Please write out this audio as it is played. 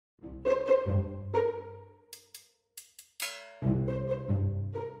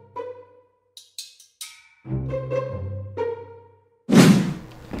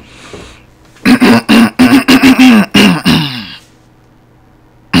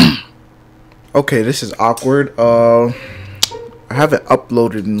Okay, this is awkward. I haven't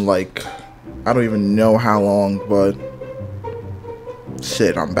uploaded in like, I don't even know how long, but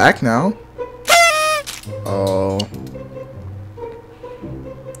shit, I'm back now.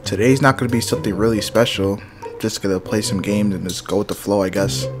 Today's not gonna be something really special. Just gonna play some games and just go with the flow, I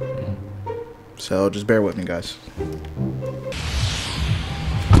guess. So just bear with me, guys.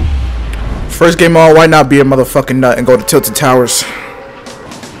 First game on, why not be a motherfucking nut and go to Tilted Towers?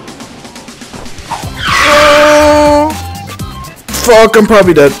 Fuck, I'm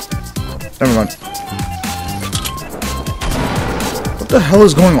probably dead. Never mind. What the hell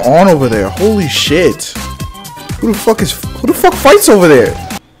is going on over there? Holy shit. Who the fuck fights over there?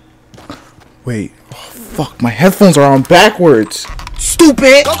 Wait. Oh, fuck, my headphones are on backwards.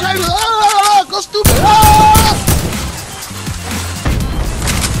 Stupid! Go crazy! Go stupid!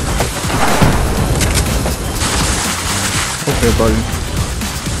 Okay, buddy.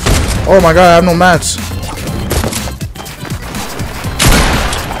 Oh my god, I have no mats.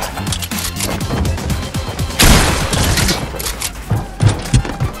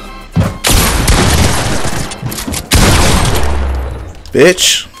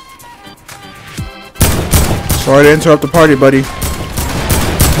 Bitch. Sorry to interrupt the party, buddy.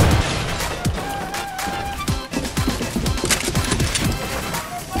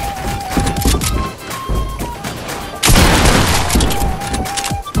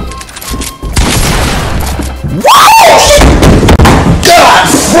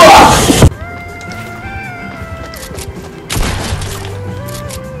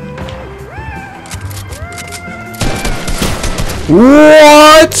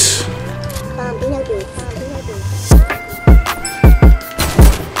 What?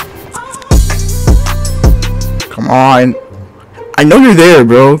 Come on. I know you're there,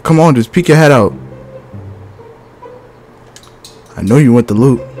 bro. Come on, just peek your head out. I know you want the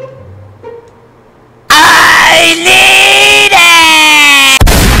loot. I need it!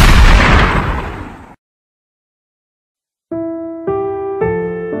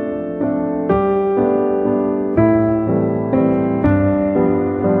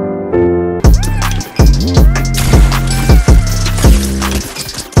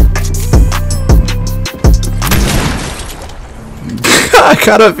 I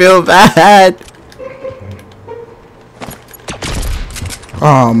kinda feel bad.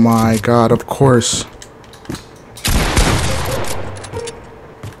 Oh my god, of course.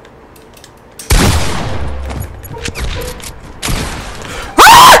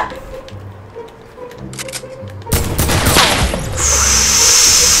 Ah!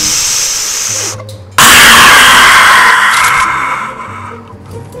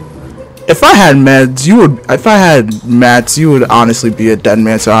 If I had meds, you would. If I had mats, you would honestly be a dead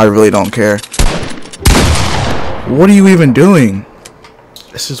man. So I really don't care. What are you even doing?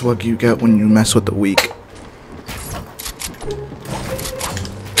 This is what you get when you mess with the weak.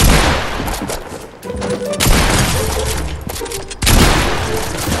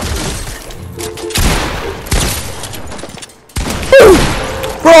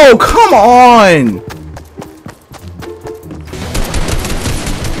 Bro, come on!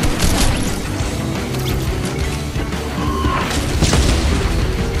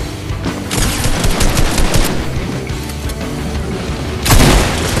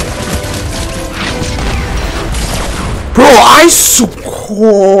 Bro, I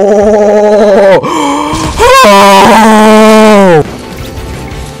oh!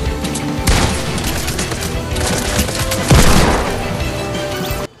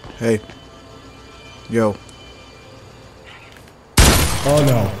 Hey. Yo. Oh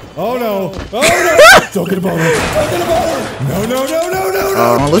no. Oh no. Oh no. Don't get a boner. Don't get a boner. No, no, no, no,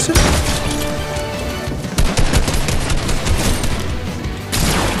 no, no. Listen.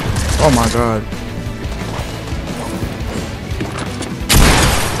 Oh my god.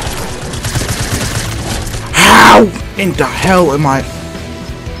 How in the hell am I?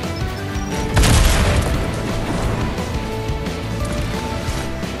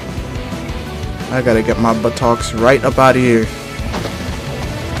 I gotta get my buttocks right up out of here.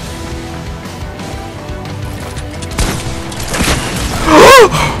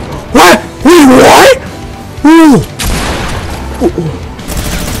 What? Wait, what? Ooh. Ooh.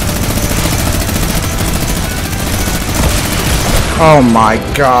 Oh my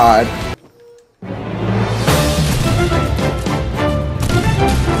god.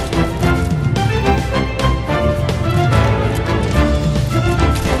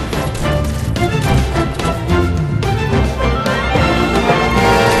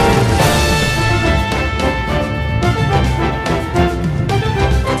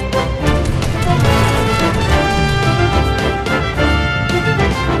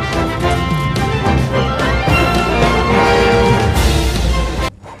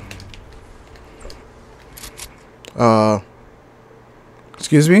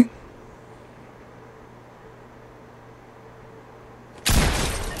 Excuse me?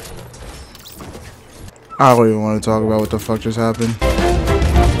 I don't even want to talk about what the fuck just happened.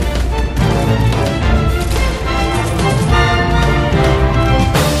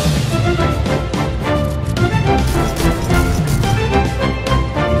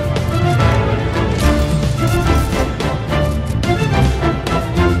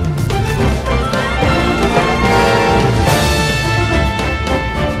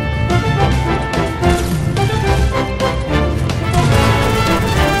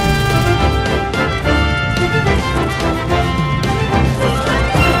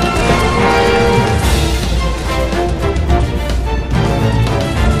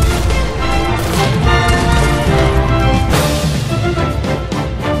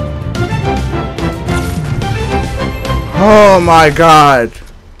 Oh my god.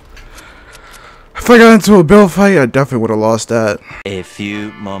 If I got into a bill fight, I definitely would have lost that. A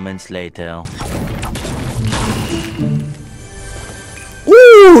few moments later.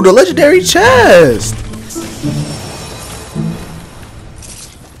 Ooh, the legendary chest.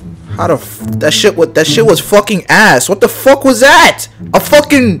 How the that shit was fucking ass. What the fuck was that? A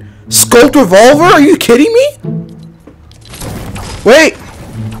fucking scoped revolver? Are you kidding me? Wait.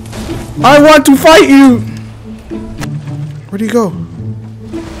 I want to fight you. Where'd he go?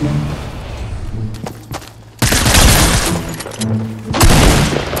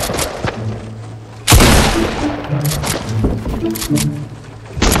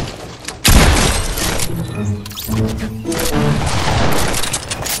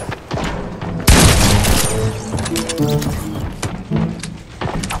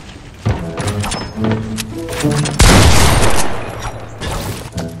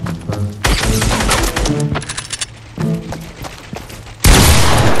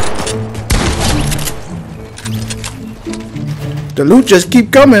 The loot just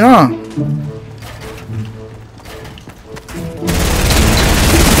keep coming, huh?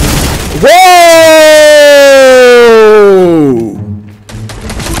 Whoa!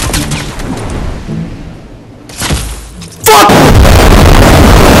 Fuck!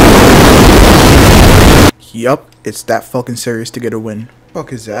 Yup, it's that fucking serious to get a win.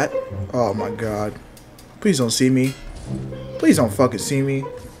 Fuck is that? Oh my god. Please don't see me. Please don't fucking see me.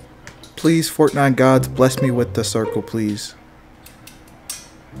 Please, Fortnite gods, bless me with the circle, please.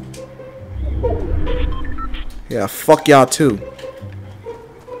 Yeah, fuck y'all too.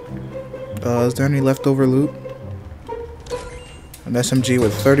 Is there any leftover loot? An SMG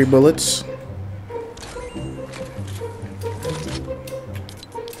with 30 bullets.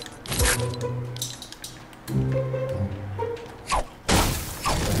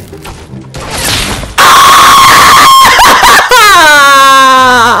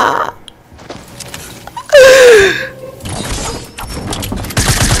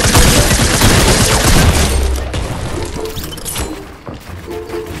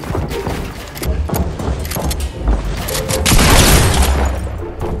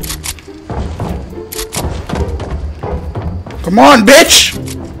 Come on, bitch!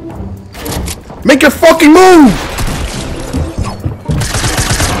 Make your fucking move!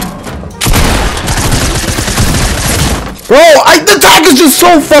 Bro, the tank is just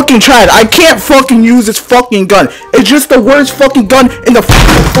so fucking tried. I can't fucking use this fucking gun. It's just the worst fucking gun in the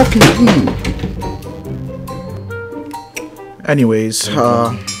fucking game. Anyways,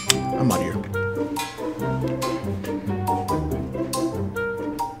 I'm out of here.